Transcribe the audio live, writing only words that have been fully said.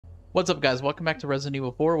What's up, guys? Welcome back to Resident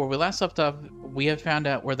Evil 4. Where we last left off, we have found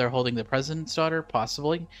out where they're holding the president's daughter,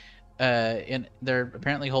 possibly. And they're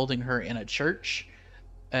apparently holding her in a church.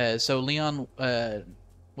 So Leon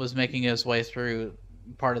was making his way through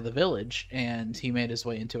part of the village, and he made his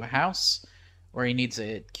way into a house where he needs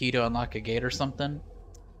a key to unlock a gate or something.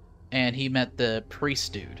 And he met the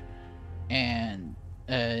priest dude. And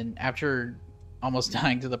after almost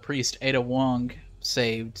dying to the priest, Ada Wong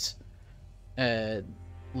saved uh,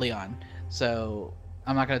 Leon. So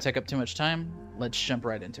I'm not going to take up too much time. Let's jump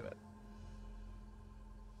right into it.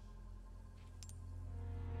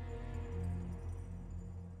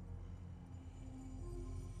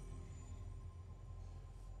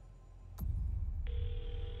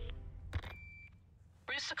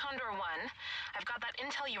 Bruce to Condor 1, I've got that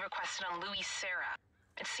intel you requested on Louis Serra.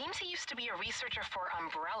 It seems he used to be a researcher for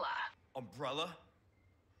Umbrella. Umbrella?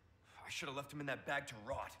 I should have left him in that bag to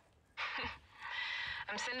rot.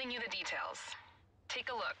 I'm sending you the details. Take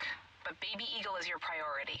a look, but Baby Eagle is your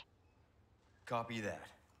priority. Copy that.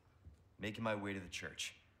 Making my way to the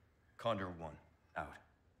church. Condor 1, out.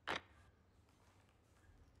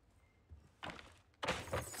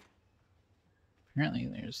 Apparently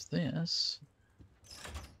there's this.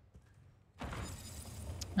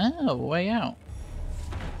 Oh, way out.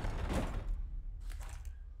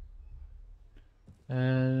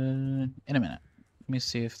 In a minute. Let me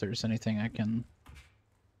see if there's anything I can...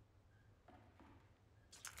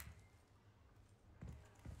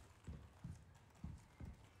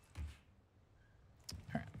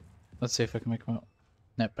 Alright. Let's see if I can make one.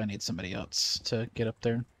 Nope, I need somebody else to get up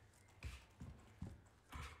there.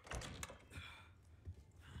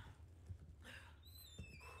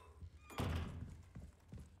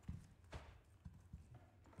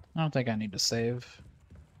 I don't think I need to save.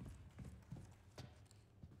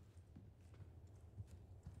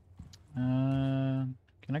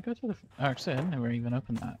 Can I go to the... Oh, actually, I never even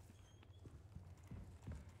opened that.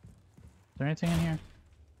 Is there anything in here?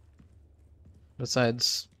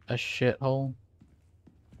 Besides a shithole?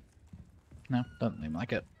 No, doesn't seem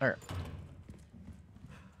like it. Alright.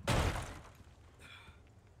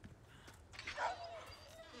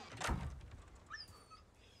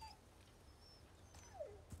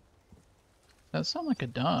 That sounds like a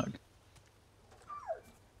dog.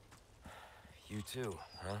 You too,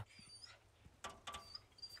 huh?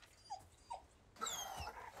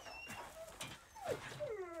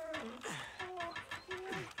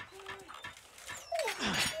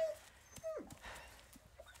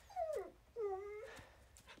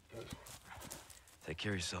 Take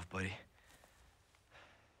care of yourself, buddy.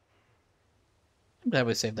 I'm glad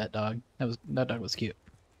we saved that dog. That dog was cute.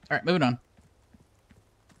 Alright, moving on.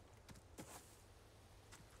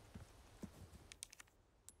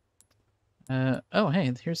 Oh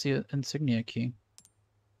hey, here's the insignia key.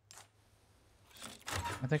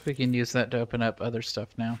 I think we can use that to open up other stuff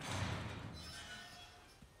now.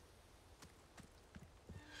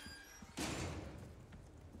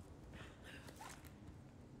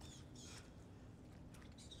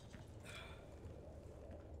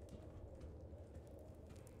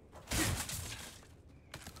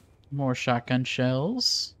 More shotgun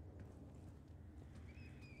shells.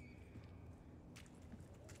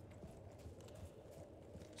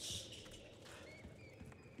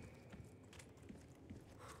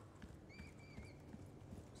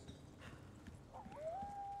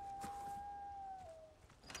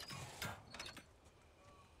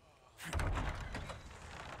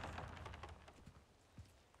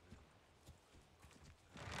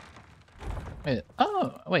 Wait,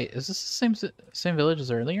 oh, wait, is this the same village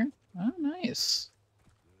as earlier? Oh, nice.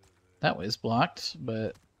 That way's blocked,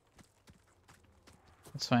 but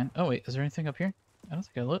that's fine. Oh, wait, is there anything up here? I don't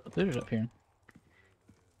think I looted up here.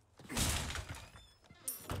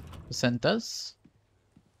 Placentas?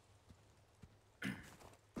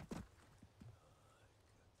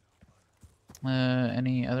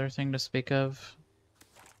 Any other thing to speak of?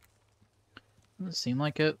 Doesn't seem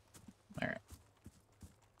like it. Alright.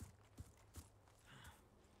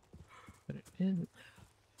 But there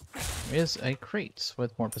is a crate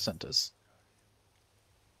with more placentas.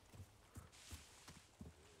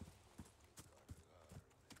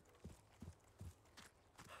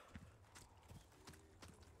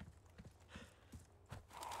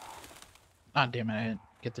 Ah, damn it, I didn't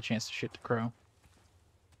get the chance to shoot the crow.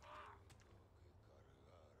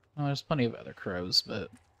 Well, there's plenty of other crows, but...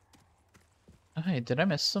 Oh, hey, did I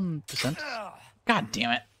miss some placentas? God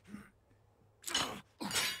damn it!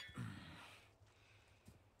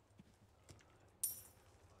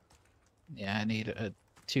 Yeah, I need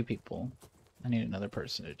two people. I need another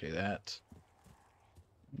person to do that.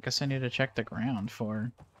 I guess I need to check the ground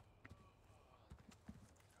for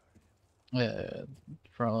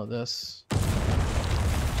for all of this.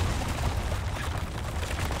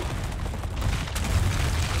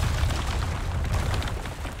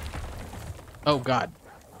 Oh god.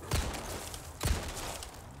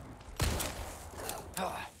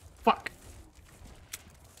 Fuck.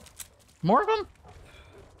 More of them?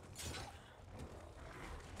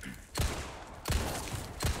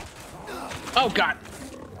 Oh god.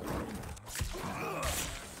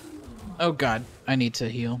 Oh god. I need to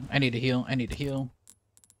heal. I need to heal. I need to heal.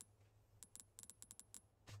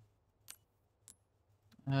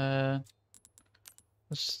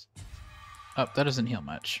 Let's... Oh, that doesn't heal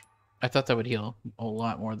much. I thought that would heal a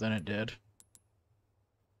lot more than it did.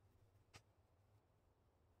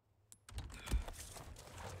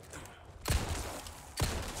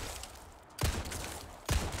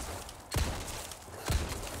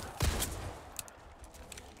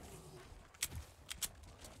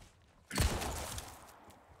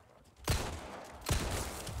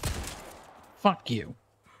 Fuck you.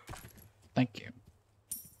 Thank you.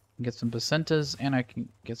 Get some placentas, and I can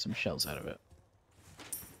get some shells out of it.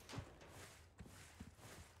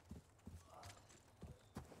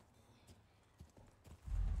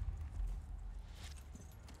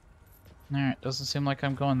 Alright, doesn't seem like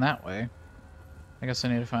I'm going that way. I guess I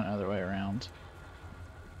need to find another way around.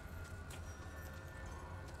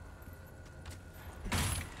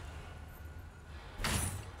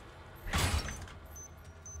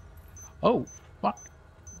 Oh, fuck.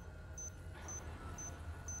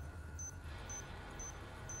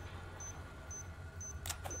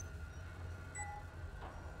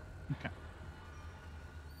 Okay.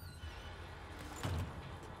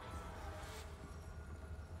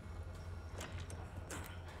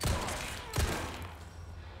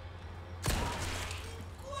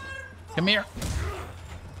 Come here.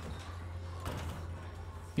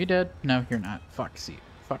 You dead? No, you're not. Fuck you.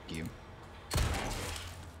 Fuck you.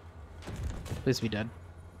 Please be dead.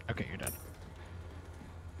 Okay, you're dead.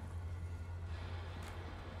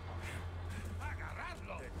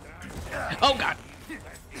 Oh god!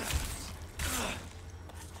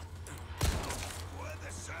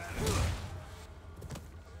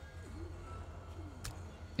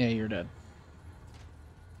 Yeah, you're dead.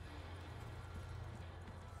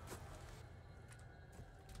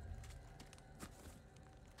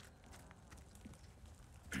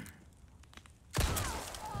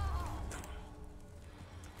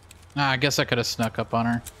 Ah, I guess I could have snuck up on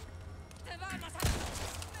her.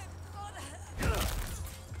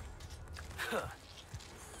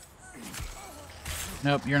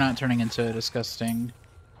 Nope, you're not turning into a disgusting,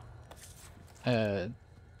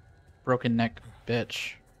 broken neck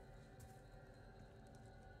bitch.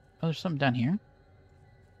 Oh, there's something down here?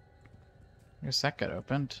 I guess that got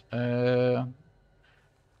opened. That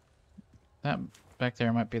back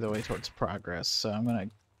there might be the way towards progress, so I'm gonna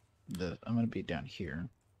be down here.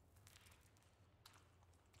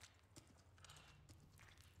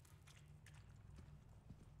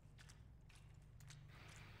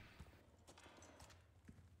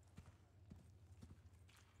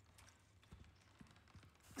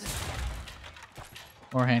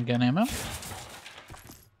 More handgun ammo.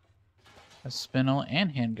 A spinel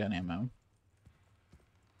and handgun ammo.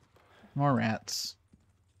 More rats.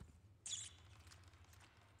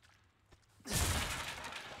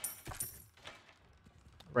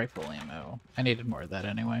 Rifle ammo. I needed more of that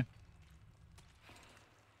anyway.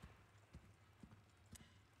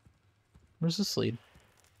 Where's this lead?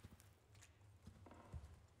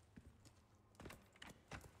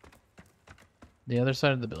 The other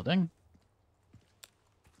side of the building?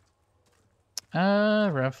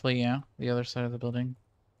 Roughly, yeah. The other side of the building.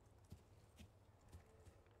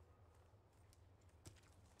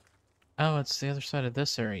 Oh, it's the other side of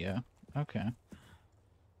this area. Okay.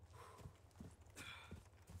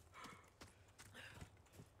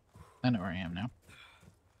 I know where I am now.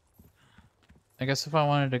 I guess if I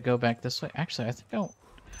wanted to go back this way... Actually, I think I'll...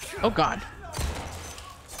 Oh, God!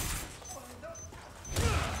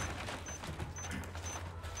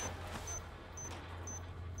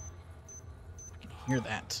 I can hear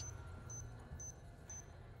that.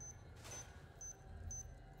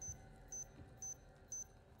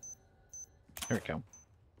 There we go.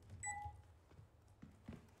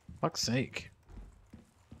 Fuck's sake.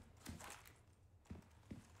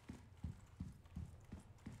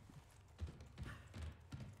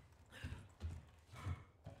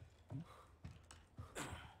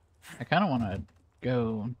 I kind of want to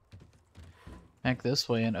go back this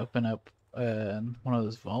way and open up one of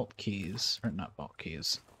those vault keys. Or not vault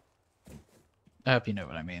keys. I hope you know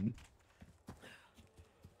what I mean.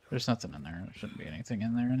 There's nothing in there. There shouldn't be anything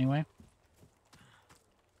in there anyway.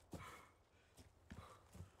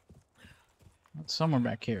 It's somewhere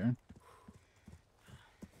back here.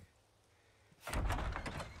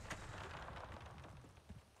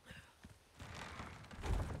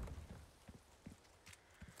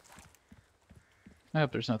 I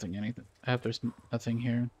hope there's nothing I hope there's nothing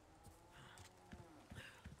here.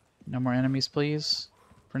 No more enemies, please.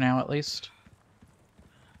 For now, at least.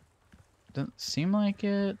 Doesn't seem like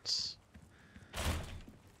it.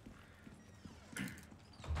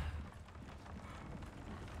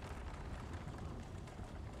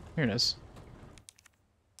 Here it is.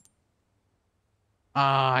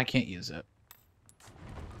 Ah, I can't use it.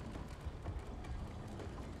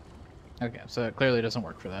 Okay, so it clearly doesn't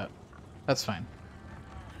work for that. That's fine.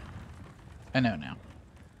 I know now.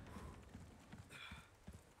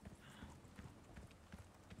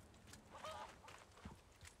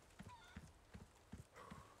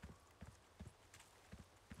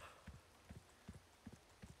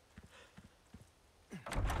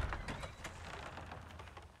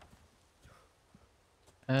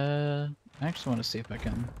 I actually want to see if I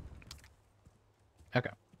can... Okay.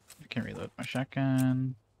 I can reload my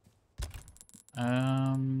shotgun.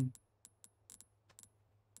 Can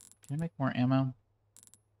I make more ammo?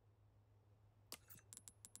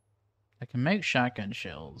 I can make shotgun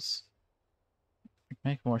shells. I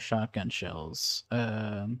can make more shotgun shells.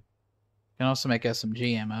 I can also make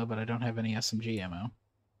SMG ammo, but I don't have any SMG ammo.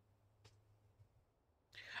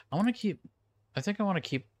 I want to keep... I think I want to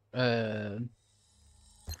keep,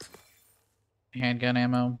 handgun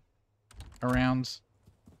ammo around,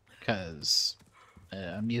 because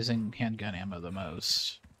I'm using handgun ammo the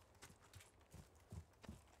most.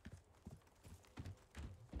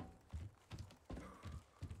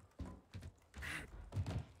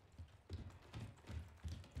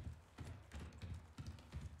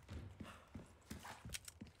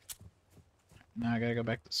 Now I gotta go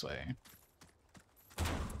back this way.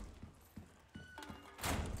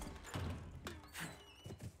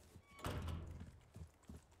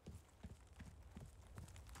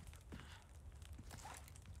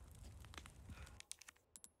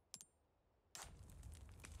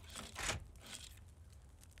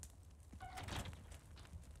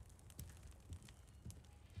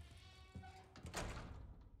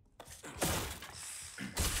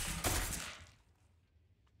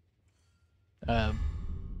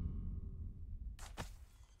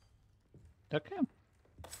 Okay.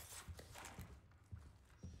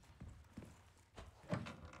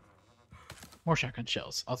 More shotgun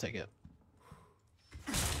shells. I'll take it.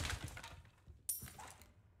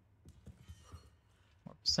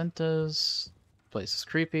 More placentas. Place is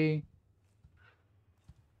creepy.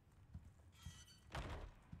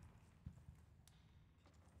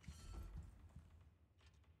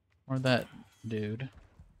 Or that dude.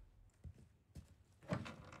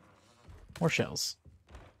 More shells.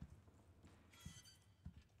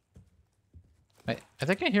 Wait, I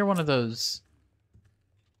think I hear one of those.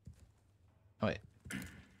 Oh, wait.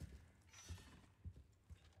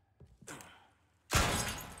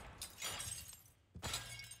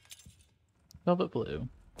 Velvet blue.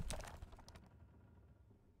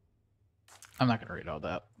 I'm not gonna read all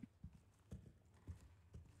that.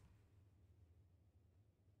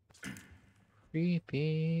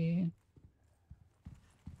 Creepy.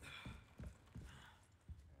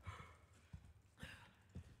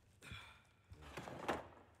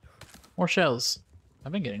 More shells.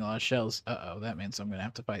 I've been getting a lot of shells. Uh-oh, that means I'm gonna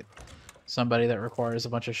have to fight somebody that requires a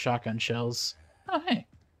bunch of shotgun shells. Oh, hey.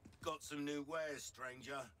 Got some new wares,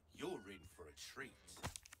 stranger. You're in for a treat.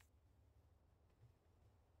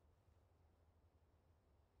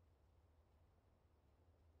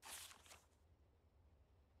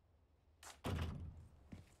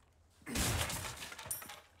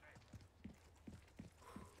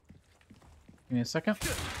 Give me a second.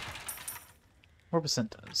 More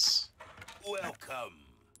placentas. Welcome.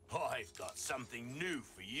 I've got something new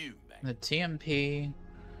for you, man. The TMP.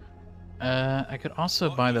 I could also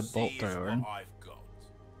What buy you the see bolt is thrower. what I've got.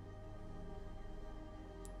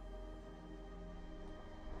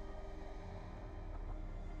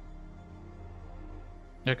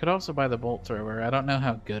 I could also buy the bolt thrower. I don't know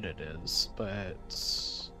how good it is, but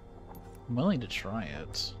I'm willing to try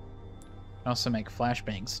it. I also make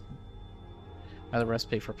flashbangs. Buy the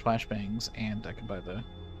recipe for flashbangs, and I can buy the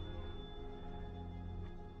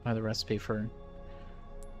recipe for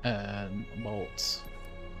bolts.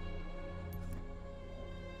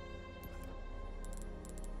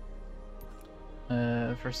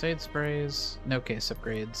 First aid sprays, no case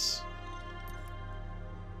upgrades.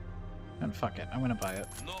 And fuck it, I'm gonna buy it.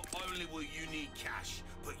 Not only will you need cash,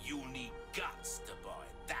 but you'll need guts to buy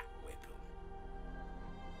that weapon.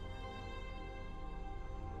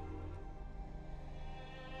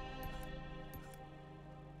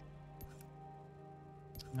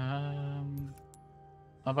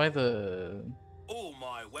 I'll buy the All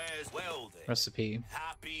my wares well then. recipe.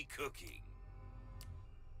 Happy cooking.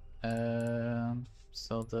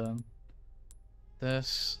 Sell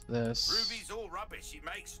this. Ruby's all rubbish. It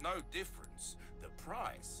makes no difference. The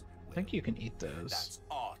price. I think you can eat those. That's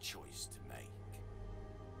our choice to make.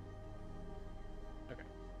 Okay.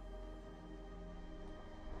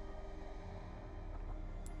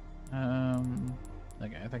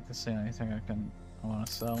 Okay, I think that's the only thing I want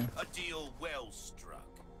to sell. A deal well struck.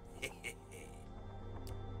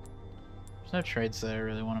 There's no trades that I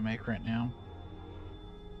really want to make right now.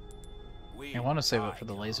 I want to save up for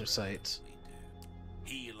the laser sights.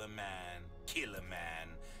 Heal a man, kill a man,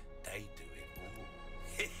 they do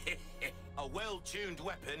it all. A well-tuned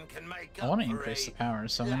weapon can make I want to increase the power,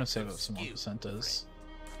 so I'm going to save up some more placentas.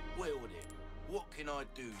 Wield it. What can I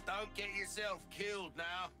do? Don't get yourself killed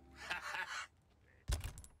now.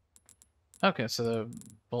 Okay, so the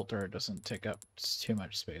bolt door doesn't take up too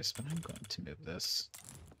much space, but I'm going to move this.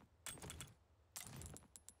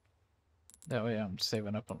 That way I'm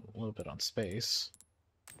saving up a little bit on space.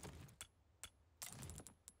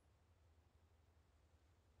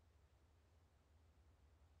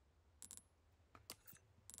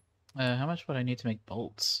 How much would I need to make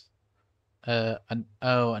bolts? A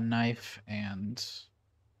knife and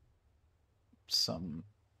some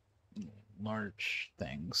large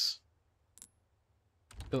things.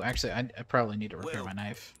 Oh, actually, I probably need to repair my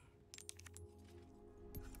knife.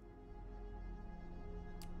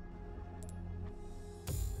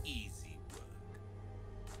 Easy work.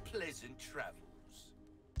 Pleasant travels.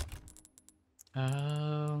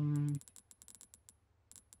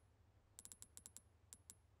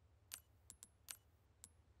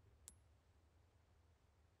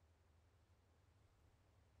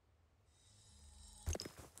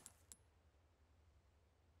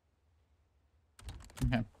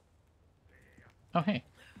 Okay. Oh, hey.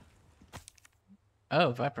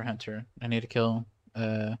 Oh, Viper Hunter. I need to kill,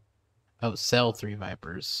 sell 3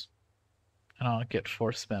 Vipers. And I'll get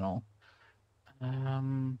 4 spinel.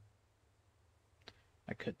 I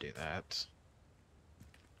could do that.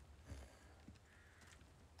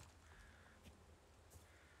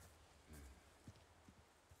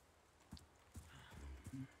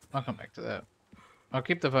 I'll come back to that. I'll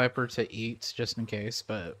keep the Viper to eat, just in case,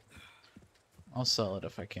 but I'll sell it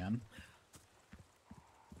if I can.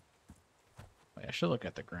 Wait, I should look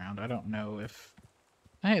at the ground. I don't know if...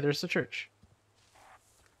 Hey, there's the church.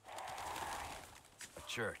 A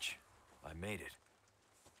church. I made it.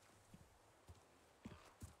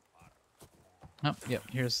 Oh, yep,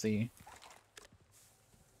 here's the...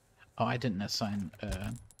 Oh, I didn't assign...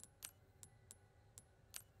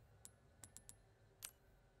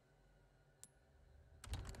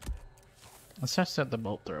 Let's test out the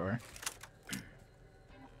bolt thrower.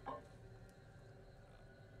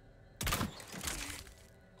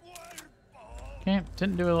 Okay,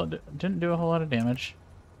 didn't do a whole lot of damage.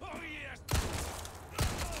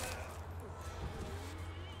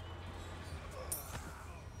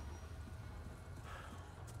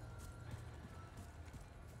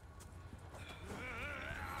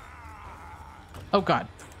 Oh god.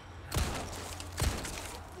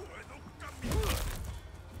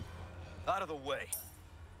 Out of the way.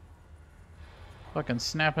 Fucking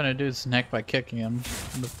snapping a dude's neck by kicking him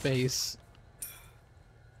in the face.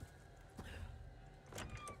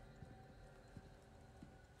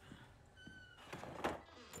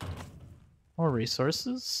 More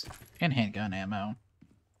resources and handgun ammo.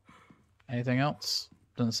 Anything else?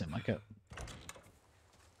 Doesn't seem like it.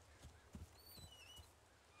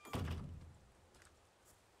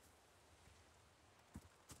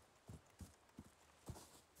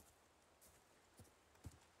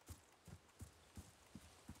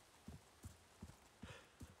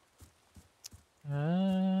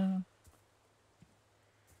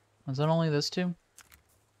 Was that only this two?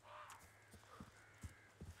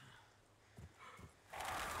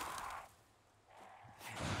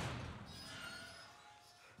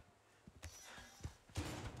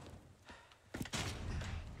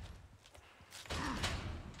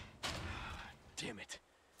 Damn it.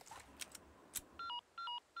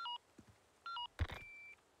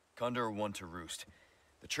 Condor 1 to Roost.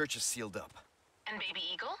 The church is sealed up. And Baby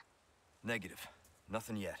Eagle? Negative.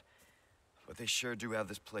 Nothing yet. But they sure do have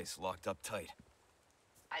this place locked up tight.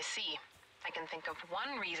 I see. I can think of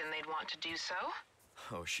one reason they'd want to do so.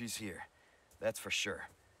 Oh, she's here. That's for sure.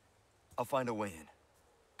 I'll find a way in.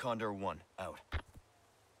 Condor 1, out.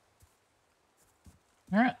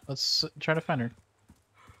 Alright, let's try to find her.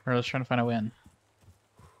 Or let's try to find a way in.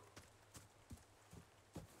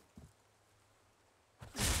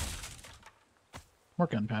 More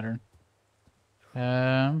gunpowder.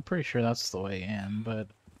 I'm pretty sure that's the way in, but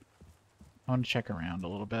I want to check around a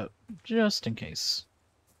little bit, just in case.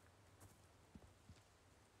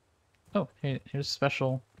 Oh, hey, here's a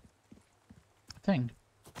special thing.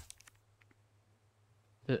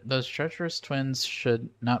 Those treacherous twins should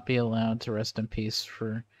not be allowed to rest in peace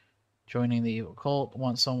for joining the evil cult.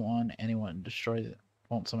 Want someone destroy the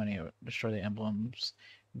emblems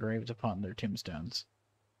engraved upon their tombstones.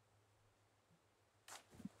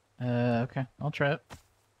 Okay, I'll try it.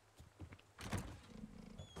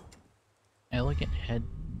 Elegant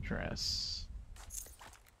headdress.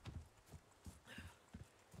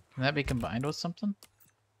 Can that be combined with something?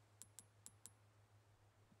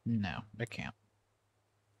 No, it can't.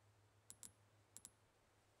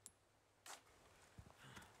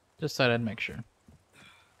 Just thought I'd make sure.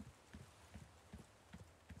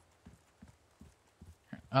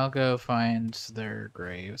 I'll go find their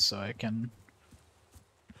grave so I can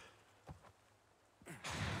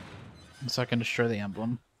destroy the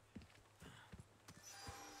emblem.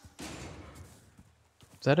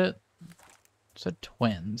 Is that it? It said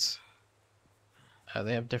twins.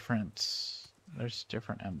 They have different... There's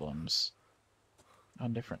different emblems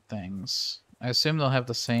on different things. I assume they'll have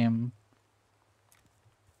the same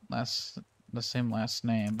last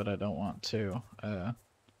name, but I don't want to. I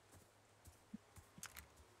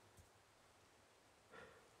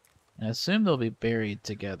assume they'll be buried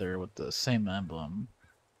together with the same emblem.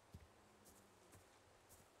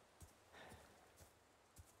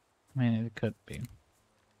 I mean, it could be.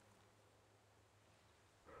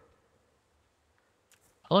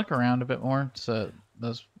 I'll look around a bit more, so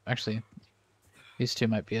those... Actually, these two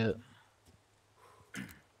might be it.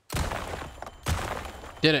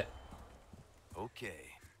 Did it! Okay.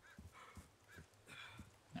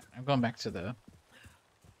 I'm going back to the...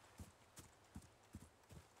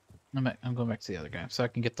 I'm going back to the other guy, so I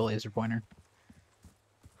can get the laser pointer.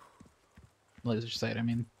 Laser sight, I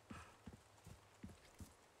mean.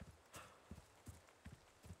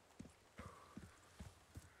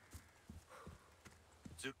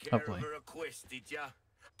 Took care Hopefully. of her request, did ya?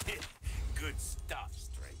 Good stuff,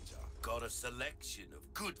 stranger. Got a selection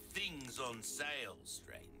of good things on sale,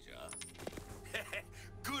 stranger.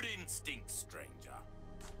 Good instinct, stranger.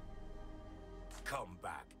 Come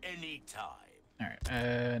back anytime.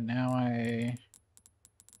 Alright, now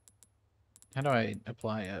how do I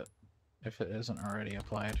apply it if it isn't already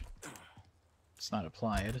applied? It's not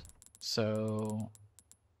applied, so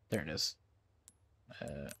there it is.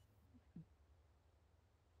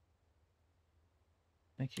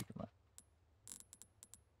 Thank you.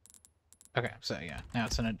 Okay, so yeah, now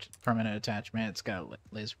it's in a permanent attachment. It's got a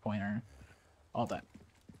laser pointer, all that.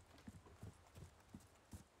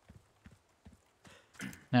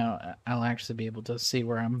 Now I'll actually be able to see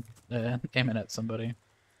where I'm aiming at somebody.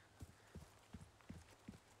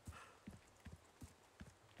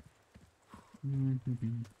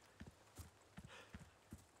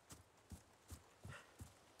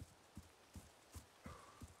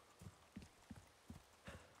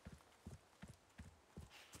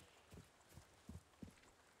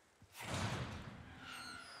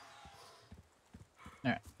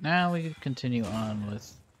 Alright, now we can continue on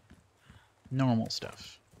with normal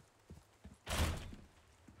stuff.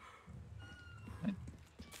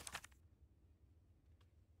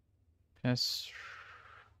 Yes,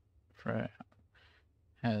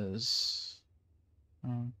 has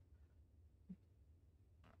the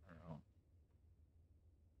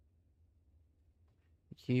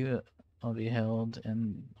key will be held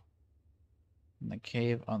in the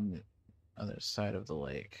cave on the other side of the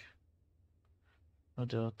lake. I'll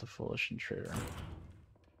deal with the foolish intruder.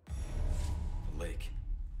 The lake.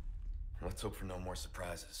 Let's hope for no more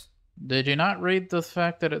surprises. Did you not read the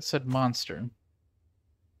fact that it said monster?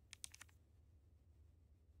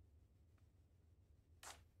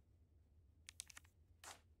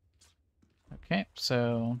 Okay,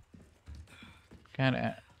 so got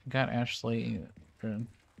Ashley.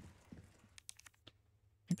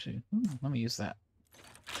 Actually, let me use that.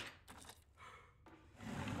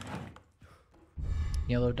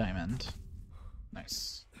 Yellow diamond.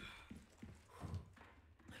 Nice.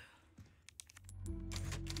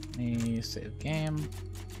 Let me save game.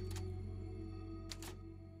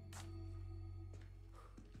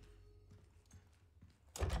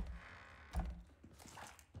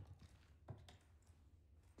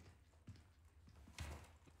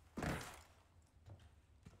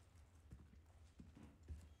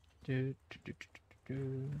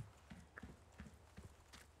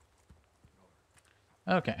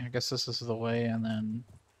 Okay, I guess this is the way, and then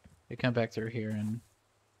we come back through here and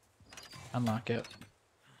unlock it.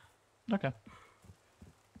 Okay.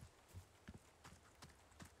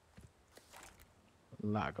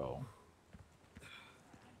 LAGO.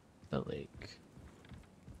 The lake.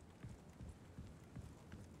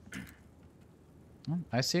 Oh,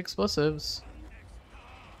 I see explosives.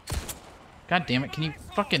 God damn it, can you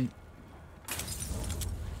fucking...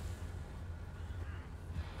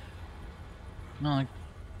 No, I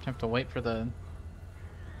have to wait for the...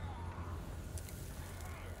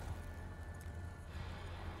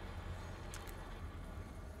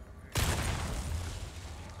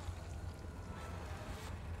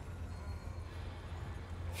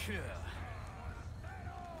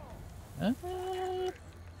 Uh...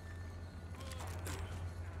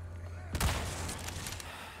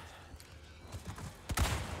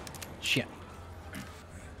 Shit.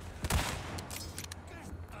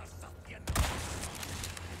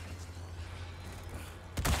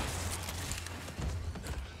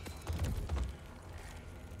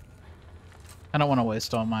 I don't want to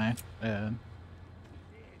waste all my ammo.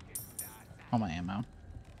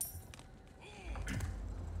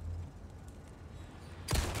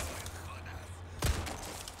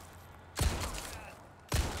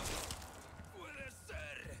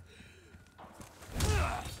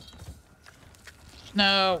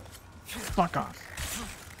 No! Fuck off.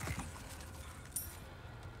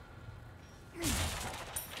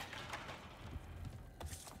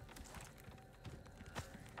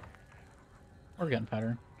 Or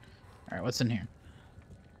gunpowder. Alright, what's in here?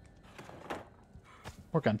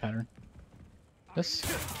 Or gunpowder. This?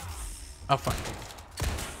 Oh, fuck.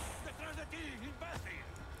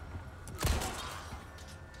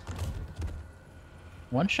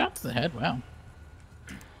 One shot to the head? Wow.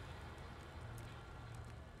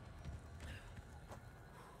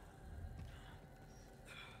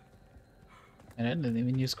 And I didn't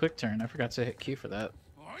even use quick turn. I forgot to hit Q for that.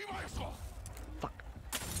 Fuck.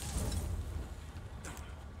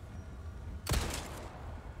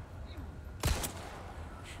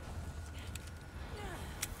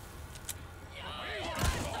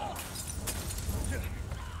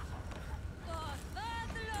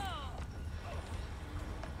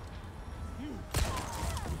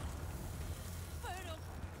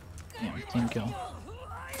 Yeah, team kill.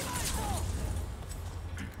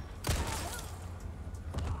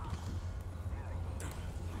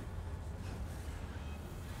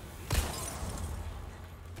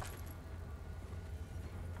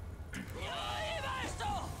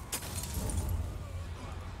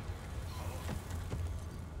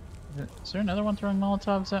 Is there another one throwing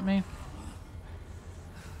Molotovs at me?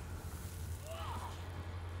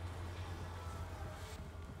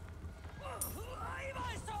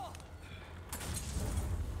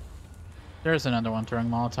 There's another one throwing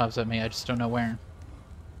Molotovs at me, I just don't know where.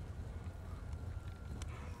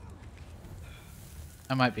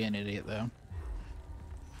 I might be an idiot, though.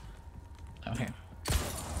 Okay.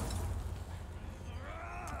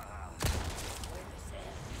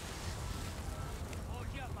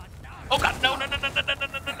 Oh god, no, no, no, no, no, no, no,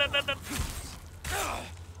 no, no, no, no.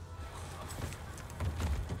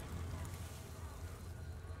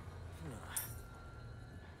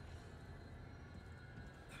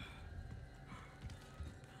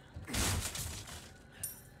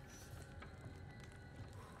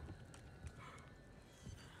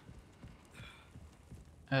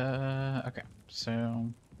 Okay, so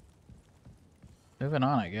moving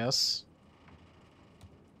on, I guess.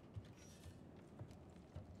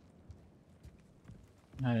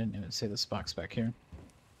 I didn't even see this box back here.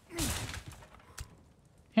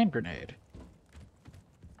 Hand grenade.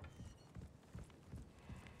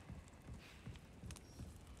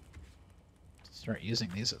 Start using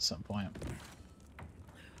these at some point.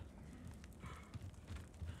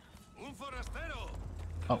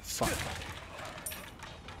 Oh, fuck.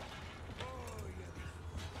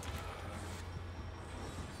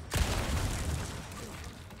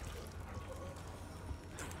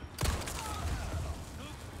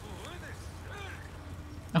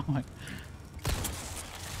 Oh my.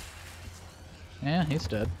 Yeah, he's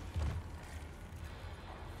dead.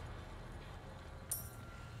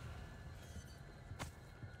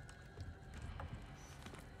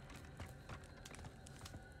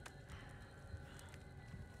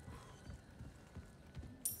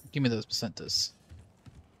 Give me those placentas.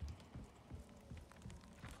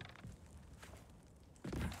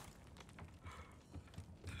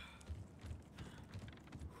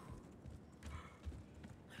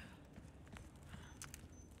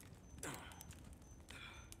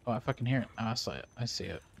 Oh, I fucking hear it. Oh, I saw it. I see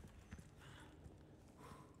it.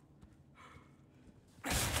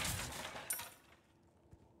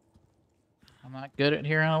 I'm not good at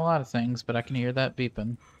hearing a lot of things, but I can hear that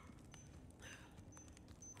beeping.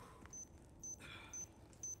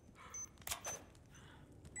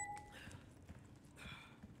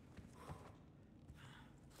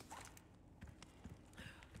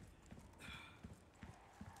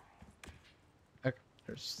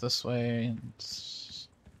 There's this way, and so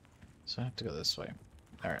I have to go this way.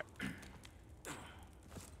 All right.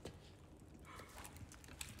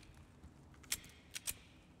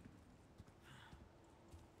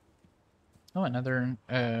 Oh, another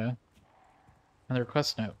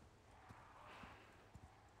quest note.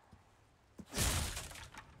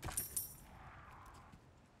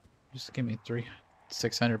 Just give me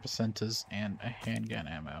 600% and a handgun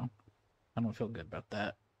ammo. I don't feel good about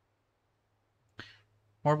that.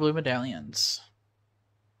 More blue medallions.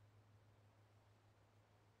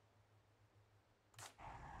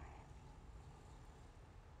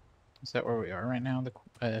 Is that where we are right now?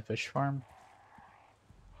 The fish farm?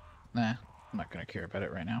 Nah, I'm not gonna care about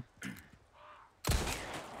it right now.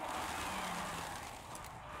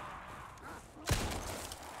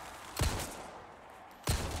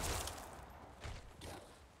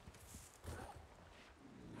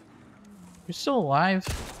 You're still alive?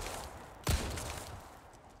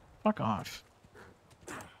 Fuck off.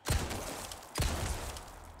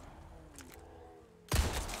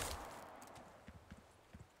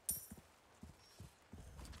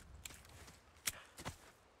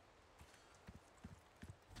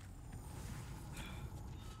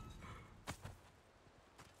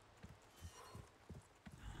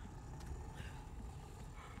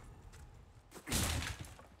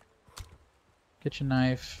 Get your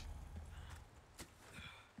knife.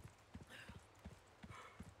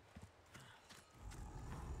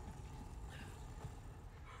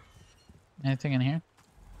 Anything in here?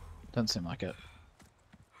 Doesn't seem like it.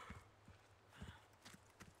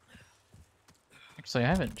 Actually, I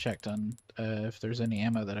haven't checked on if there's any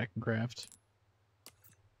ammo that I can craft.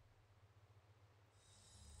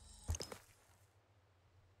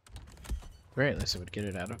 Very least I would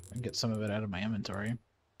get some of it out of my inventory.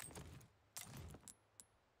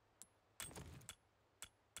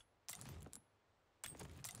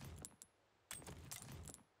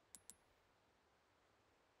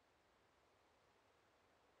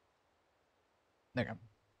 There you go.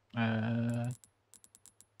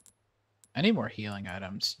 I need more healing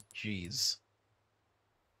items. Jeez.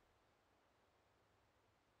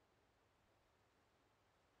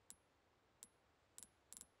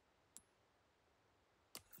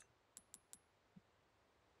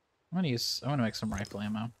 I want to make some rifle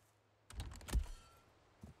ammo.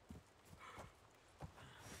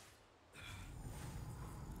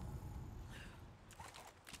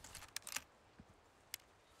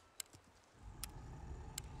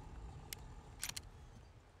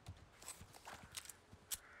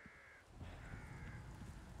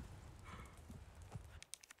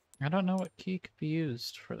 I don't know what key could be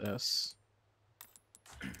used for this.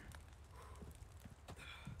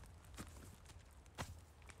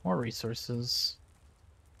 More resources.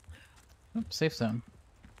 Oh, safe zone.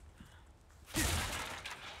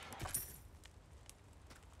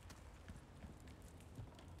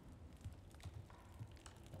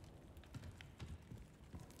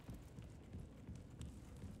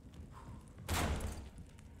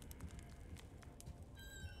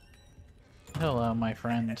 Hello, my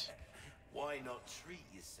friend. Why not treat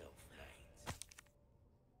yourself, mate?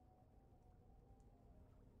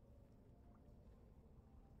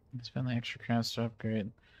 Spend the extra crowns to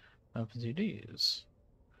upgrade weapons you do use.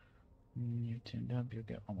 When you're tuned up, you'll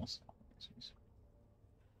get almost all these.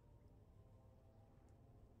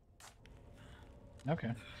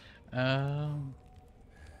 Okay. There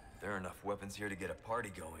are enough weapons here to get a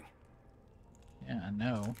party going. Yeah, I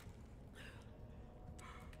know.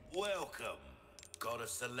 Welcome. Got a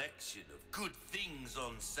selection of good things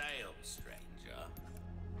on sale, stranger.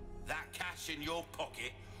 That cash in your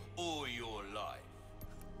pocket or your life?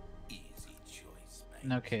 Easy choice, mate.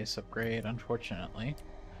 No case upgrade, unfortunately.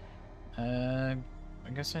 I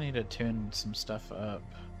guess I need to tune some stuff up.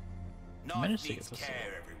 I managed Knife to get needs this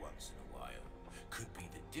care every once in a while. Could be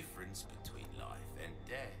the difference between life and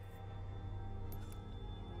death.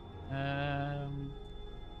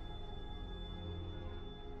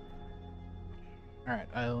 Alright,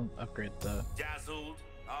 I'll upgrade the... Dazzled,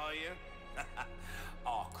 are you?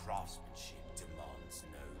 Our craftsmanship demands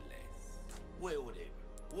no less. Wield it.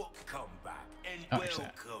 What come back and Oh,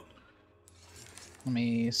 actually, welcome. let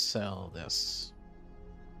me sell this.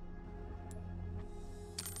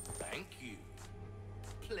 Thank you.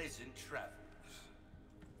 Pleasant travels.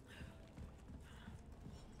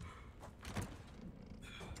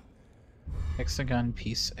 Hexagon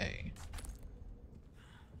piece A.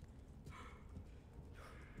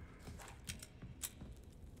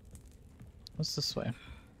 What's this way?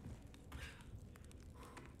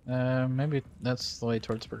 Maybe that's the way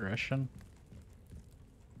towards progression.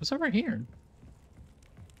 What's over here?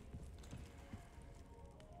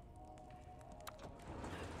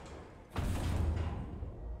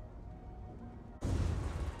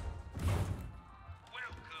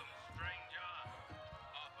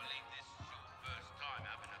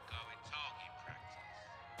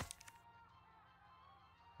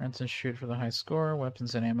 Rinse and shoot for the high score.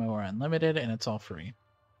 Weapons and ammo are unlimited, and it's all free.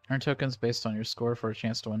 Earn tokens based on your score for a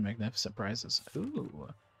chance to win magnificent prizes. Ooh.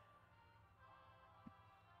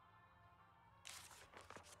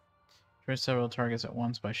 Destroy several targets at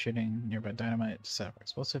once by shooting nearby dynamite to set up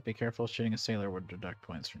explosive. Be careful, shooting a sailor would deduct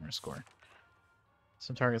points from your score.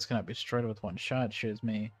 Some targets cannot be destroyed with one shot. Shoot as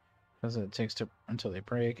me because it takes until they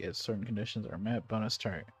break. If certain conditions are met, bonus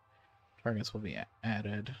targets will be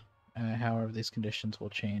added. However, these conditions will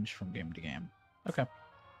change from game to game. Okay.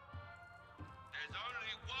 There's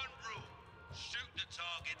only one rule. Shoot the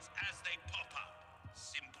targets as they pop up.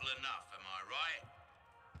 Simple enough, am I right?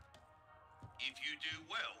 If you do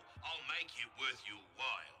well, I'll make it worth your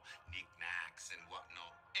while. Knickknacks and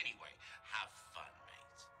whatnot. Anyway, have fun,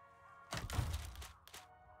 mate.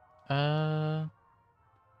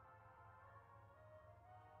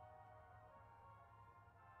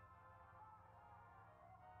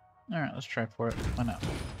 Alright, let's try for it. Why not? 3,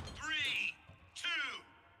 2,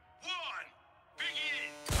 1,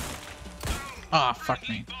 begin! Ah, fuck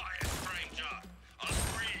me. Fire, stranger! I'm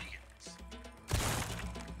brilliant!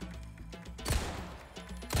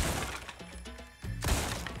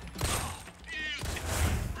 Beautiful!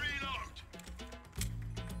 Reload!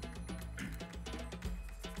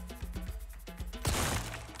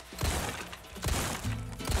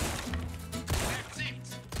 That's it!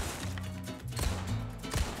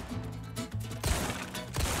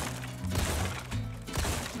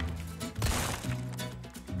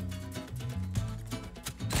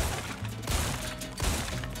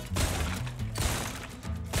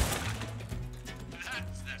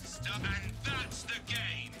 That's the stuff, and that's the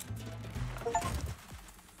game!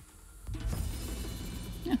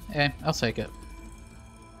 Yeah, I'll take it.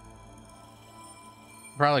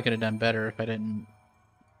 Probably could have done better if I didn't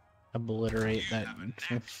obliterate that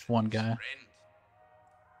one guy. Friend.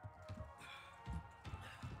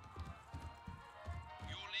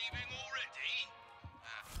 You're leaving already?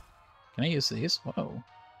 Can I use these? Whoa. You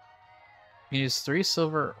can use 3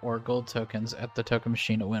 silver or gold tokens at the token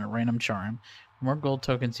machine to win a random charm. The more gold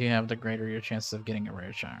tokens you have, the greater your chances of getting a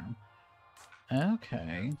rare charm.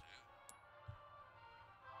 Okay.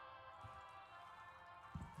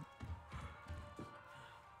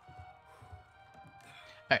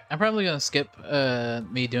 Alright, I'm probably gonna skip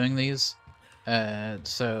me doing these.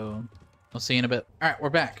 So we'll see you in a bit. Alright, we're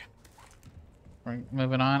back. We're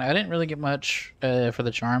moving on. I didn't really get much for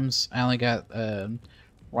the charms. I only got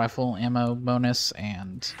rifle ammo bonus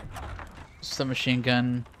and submachine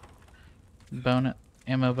gun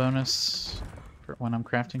ammo bonus for when I'm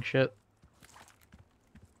crafting shit.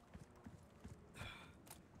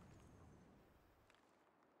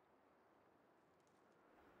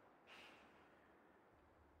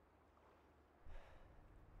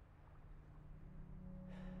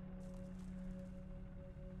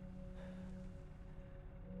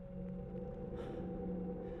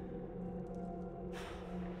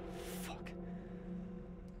 Fuck.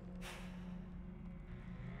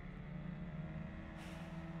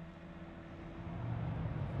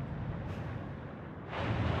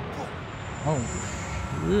 Oh,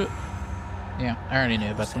 shit. Yeah, I already knew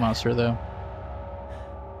about the monster though.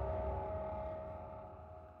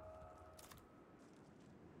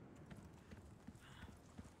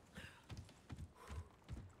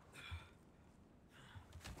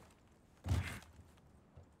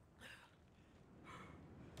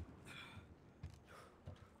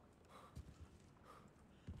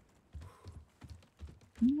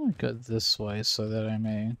 I'm gonna go this way so that I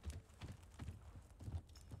may.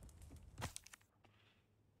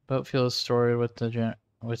 Boat fuel is stored with the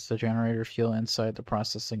generator fuel inside the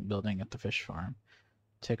processing building at the fish farm.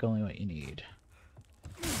 Take only what you need.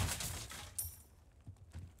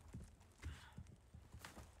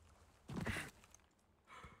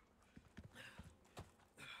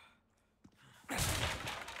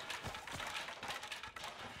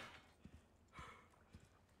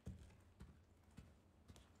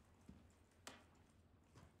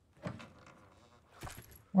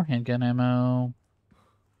 More handgun ammo.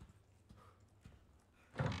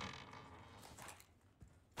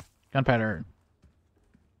 Gunpowder.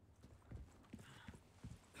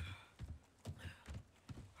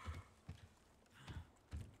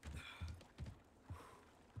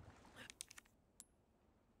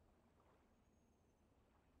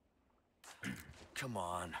 Come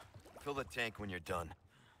on. Fill the tank when you're done.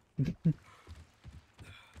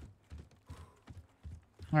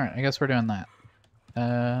 Alright, I guess we're doing that.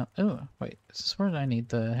 Oh, wait, is this where I need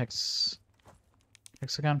the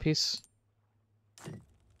hexagon piece?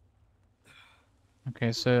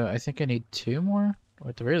 Okay, so I think I need 2 more, or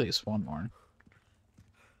at the very least 1 more.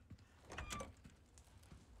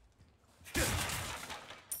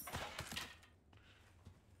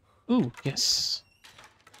 Ooh, yes.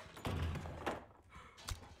 I'm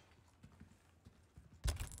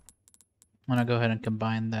gonna go ahead and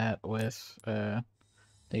combine that with the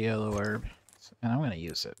yellow herb. And I'm gonna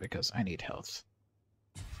use it because I need health.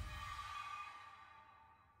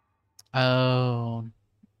 Oh.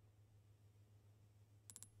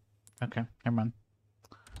 Okay, never mind.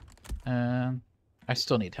 I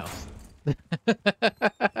still need health.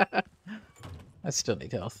 I still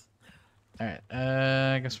need health. Alright,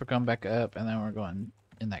 I guess we're going back up, and then we're going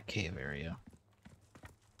in that cave area.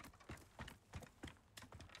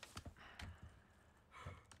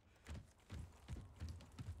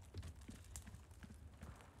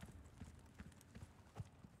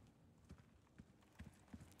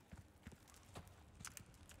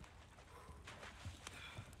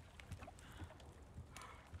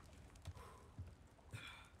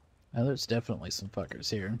 Now, there's definitely some fuckers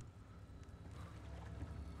here.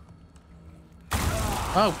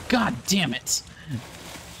 Oh, god damn it!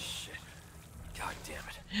 Shit. God damn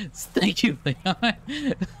it. Thank you, Leon.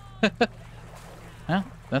 Well,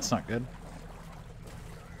 that's not good.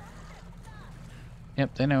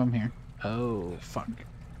 Yep, they know I'm here. Oh, fuck.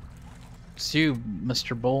 It's you,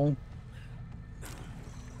 Mr. Bull.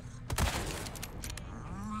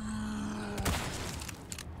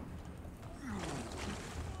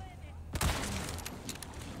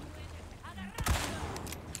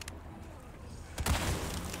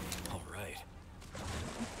 All right.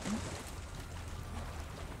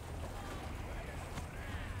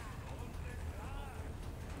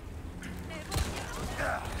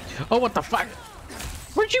 Oh, what the fuck?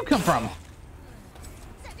 Where'd you come from?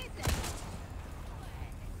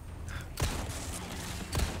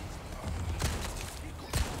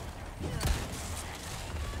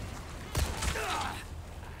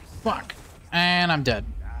 Fuck. And I'm dead.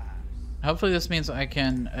 Hopefully this means I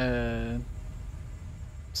can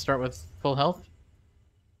start with full health.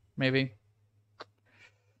 Maybe.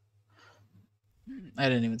 I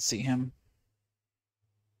didn't even see him.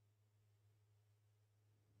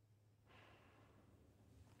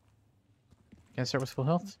 Can I start with full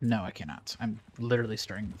health? No, I cannot. I'm literally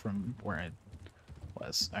starting from where I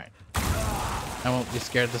was. Alright. I won't be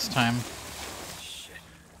scared this time. Shit.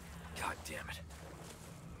 God damn it.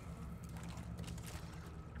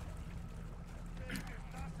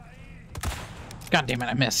 God damn it,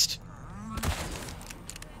 I missed.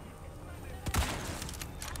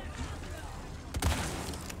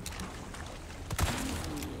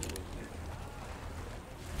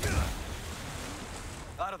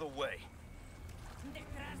 Out of the way.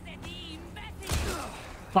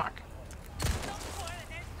 Fuck.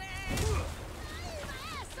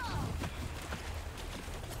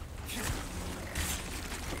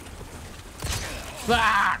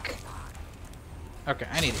 Fuck! Okay,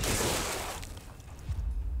 I need to heal.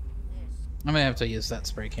 I'm gonna have to use that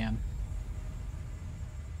spray can.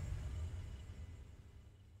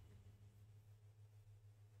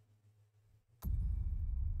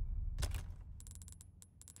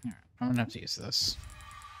 Alright, I'm gonna have to use this.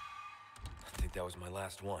 I think that was my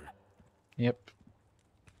last one. Yep.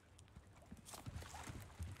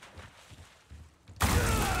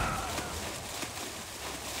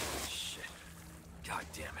 Shit. God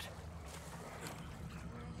damn it.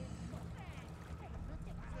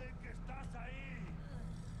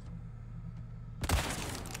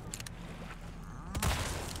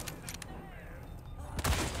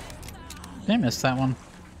 Did I miss that one?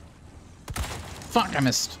 Fuck, I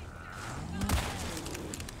missed.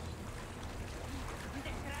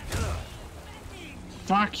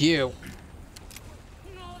 Fuck you.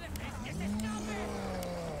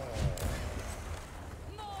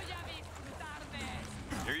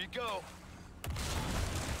 Here you go.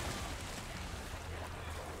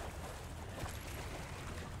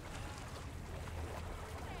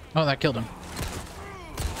 Oh, that killed him.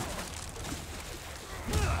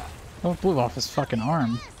 Oh, it blew off his fucking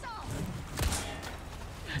arm.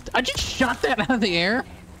 I just shot that out of the air?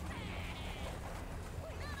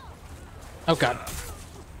 Oh god.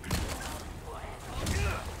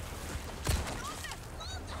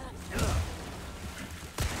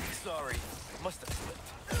 Sorry. Must have slipped.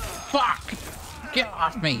 Fuck! Get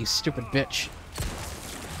off me, you stupid bitch.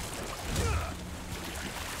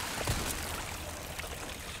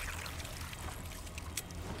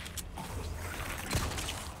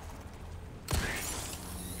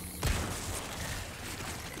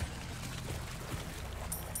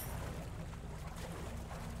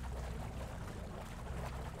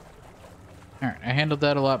 Alright, I handled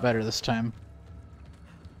that a lot better this time.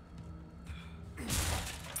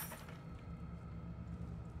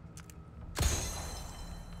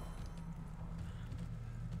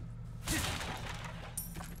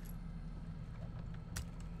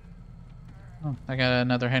 Oh, I got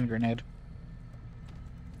another hand grenade.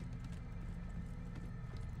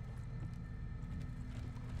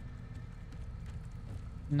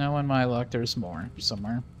 No, in my luck, there's more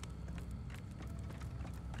somewhere.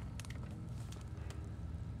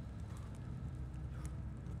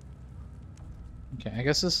 Okay, I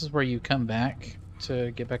guess this is where you come back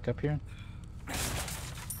to get back up here.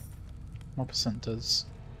 More placentas.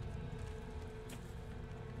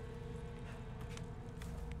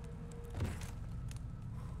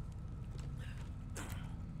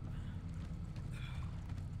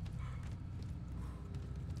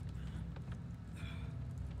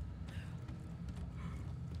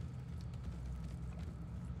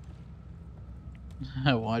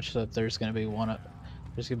 I watched that there's gonna be one up.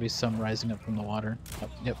 There's gonna be some rising up from the water. Oh,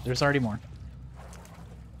 yep, there's already more.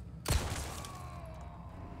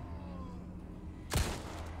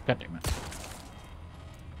 God damn it.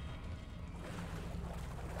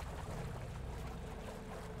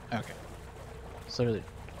 Okay. So,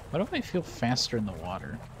 why do I feel faster in the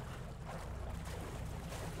water?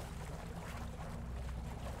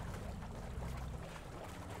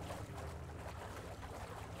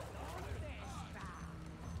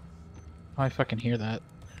 Oh, I fucking hear that.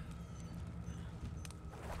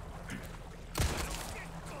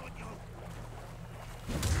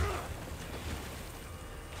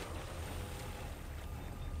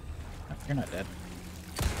 Oh, you're not dead.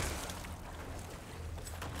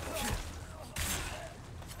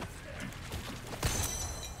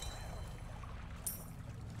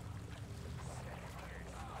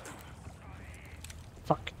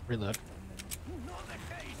 Fuck, reload.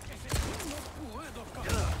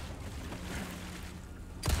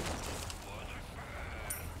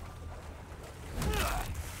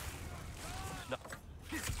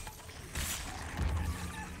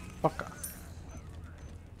 Fuck off.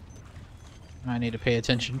 I need to pay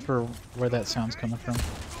attention for where that sound's coming from.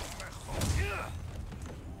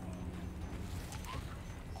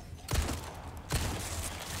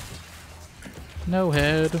 No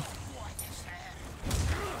head.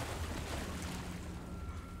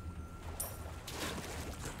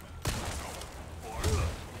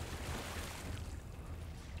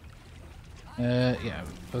 Yeah,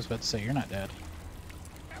 I was about to say, you're not dead.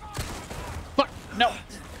 Fuck! No!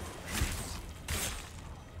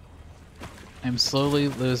 I'm slowly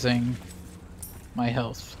losing my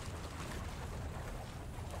health.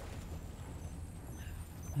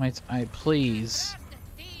 Might I please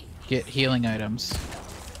get healing items?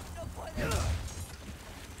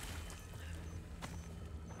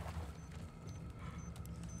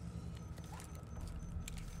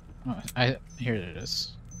 Oh, here it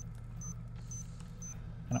is.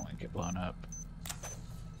 I don't want to get blown up.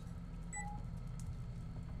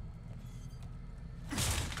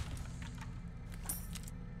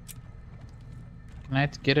 Can I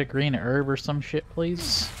get a green herb or some shit,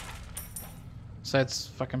 please? Besides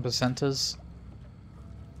fucking placentas.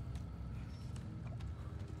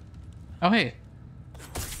 Oh, hey!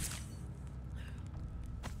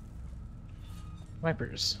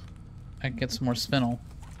 Vipers. I can get some more spinel.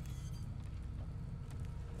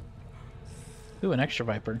 Ooh, an extra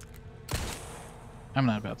viper. I'm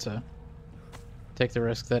not about to take the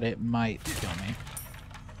risk that it might kill me.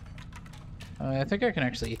 I think I can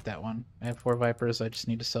actually eat that one. I have 4 vipers, I just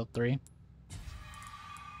need to sell 3.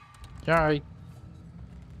 Sorry.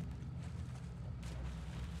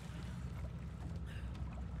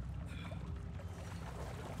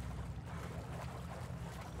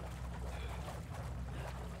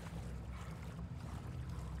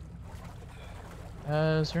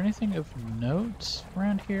 Is there anything of note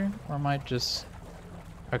around here? Or am I just...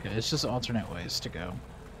 Okay, it's just alternate ways to go.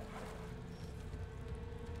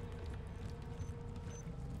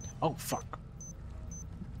 Oh, fuck.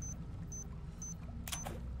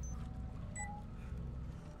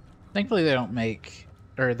 Thankfully they don't make...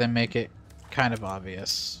 Or they make it kind of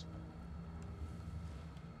obvious.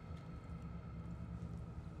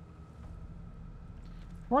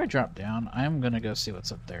 Before I drop down, I'm gonna go see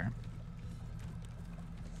what's up there.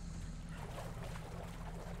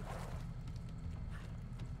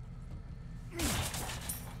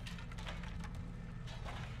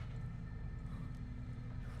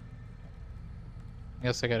 I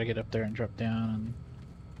guess I gotta get up there and drop down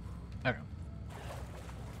and... Okay.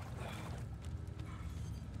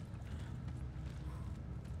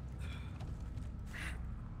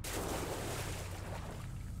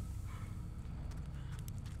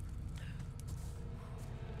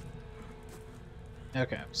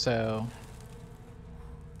 Okay, so...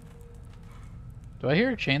 Do I hear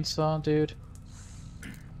a chainsaw, dude?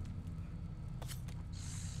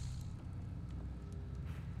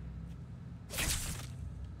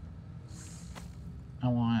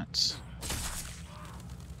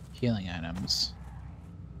 Healing items.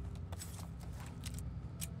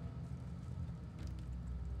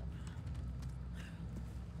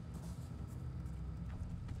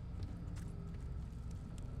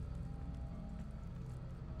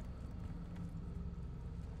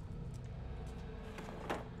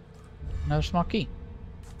 Another small key.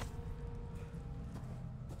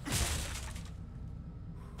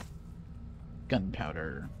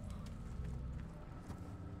 Gunpowder.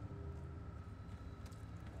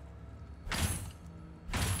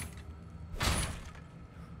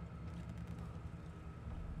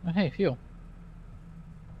 Oh, hey, fuel.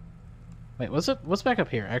 Wait, what's back up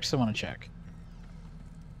here? I actually want to check.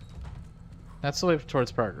 That's the way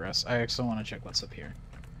towards progress. I actually want to check what's up here.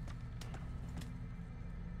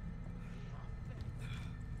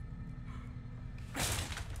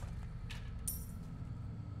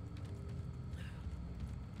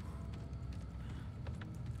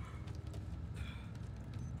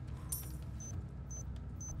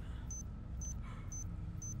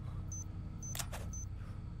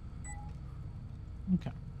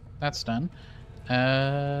 Okay, that's done.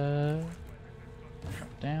 Drop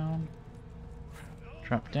down.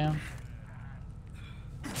 Drop down.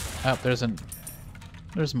 Oh, there's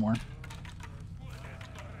more.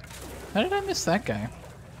 How did I miss that guy?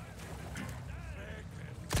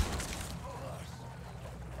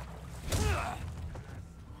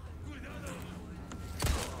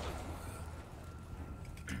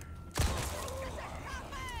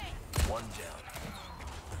 One down.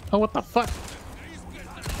 Oh, what the fuck?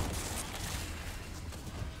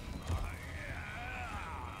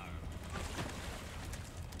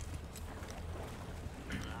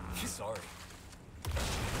 Sorry.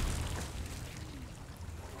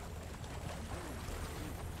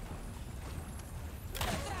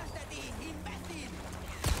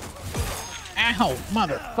 Ow,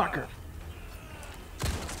 motherfucker!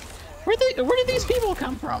 Where did these people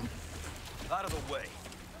come from? Out of the way.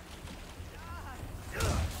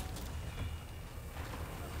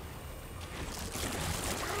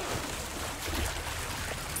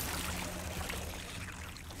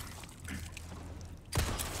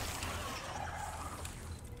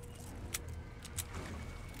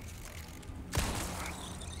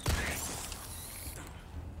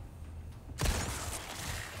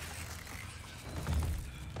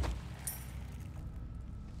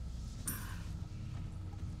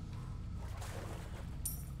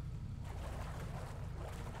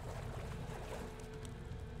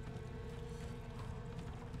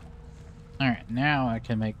 Alright, now I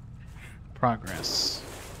can make progress.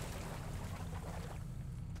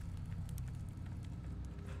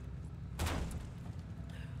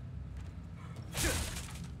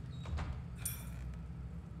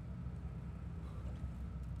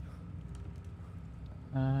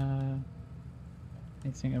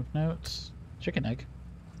 Anything of note? Chicken egg.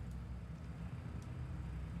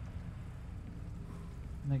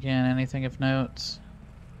 And again, anything of note?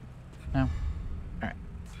 No? Alright.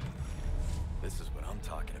 This is what I'm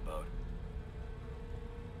talking about.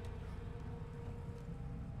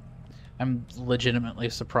 I'm legitimately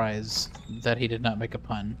surprised that he did not make a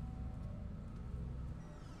pun.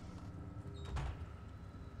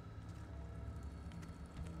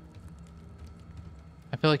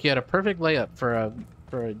 I feel like you had a perfect layup for a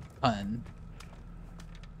pun.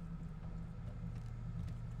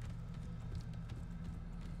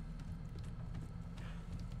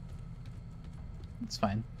 It's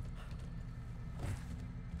fine.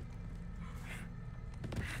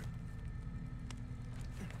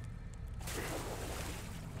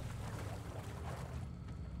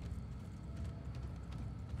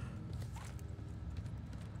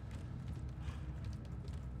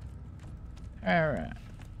 Alright.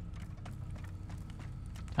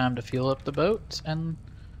 Time to fuel up the boat and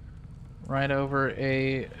ride over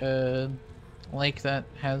a lake that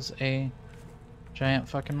has a giant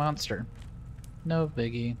fucking monster. No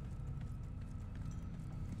biggie.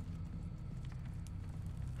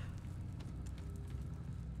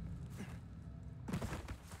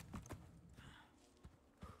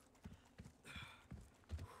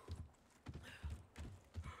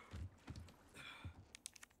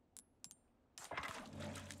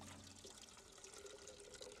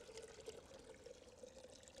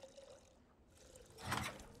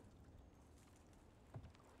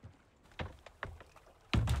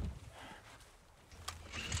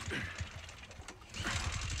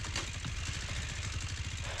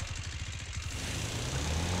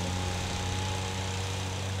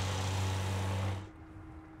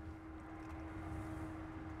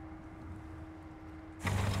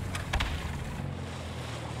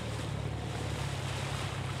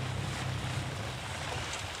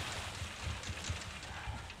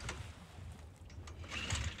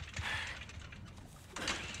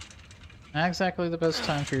 Not exactly the best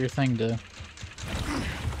time for your thing to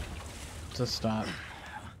stop.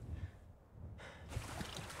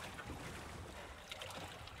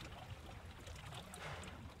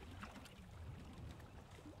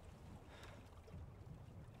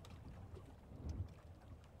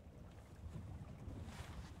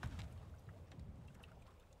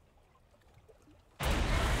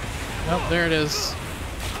 Oh, there it is.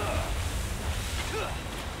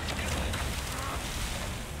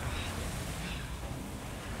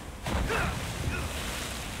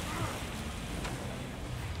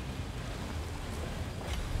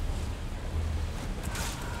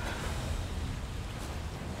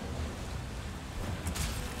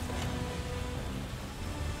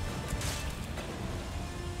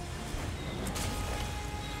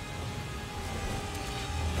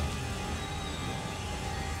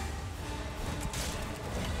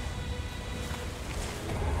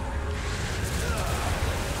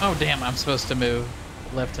 Oh, damn, I'm supposed to move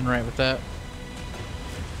left and right with that.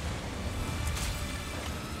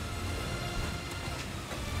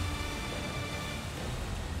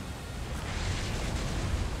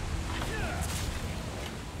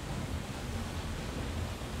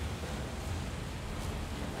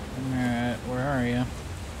 Alright, where are you?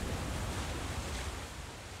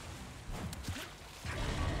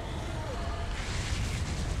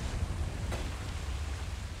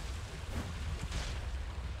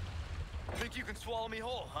 Think you can swallow me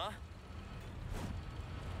whole, huh?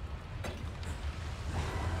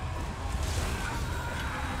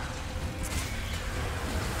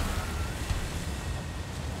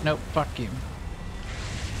 Nope, fuck you.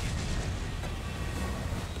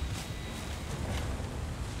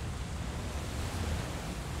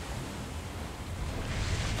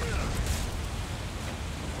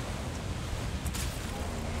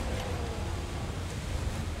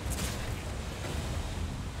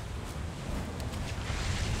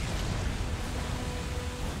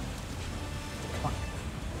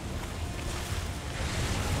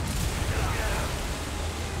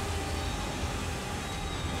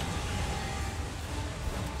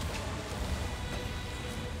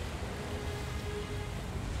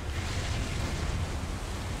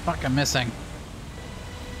 Fuck, I'm missing.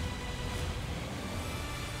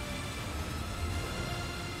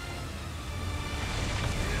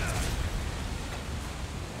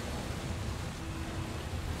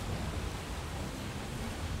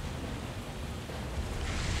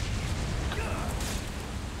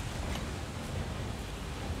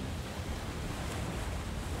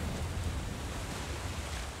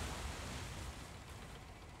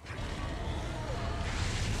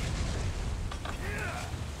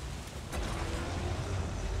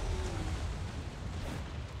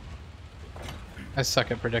 I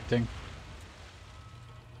suck at predicting.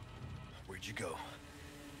 Where'd you go?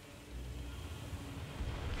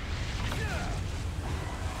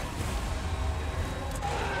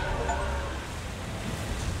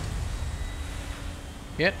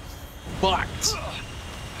 Get fucked.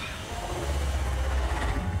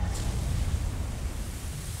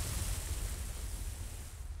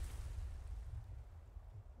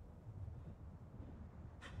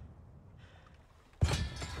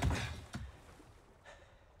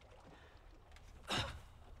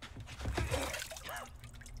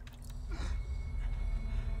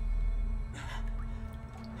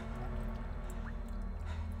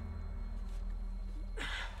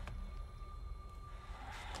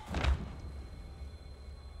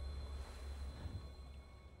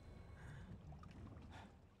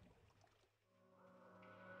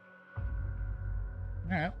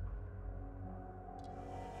 Alright.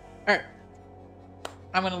 Alright.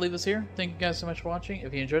 I'm going to leave this here. Thank you guys so much for watching.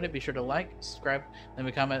 If you enjoyed it, be sure to like, subscribe, leave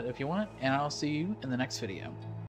a comment if you want, and I'll see you in the next video.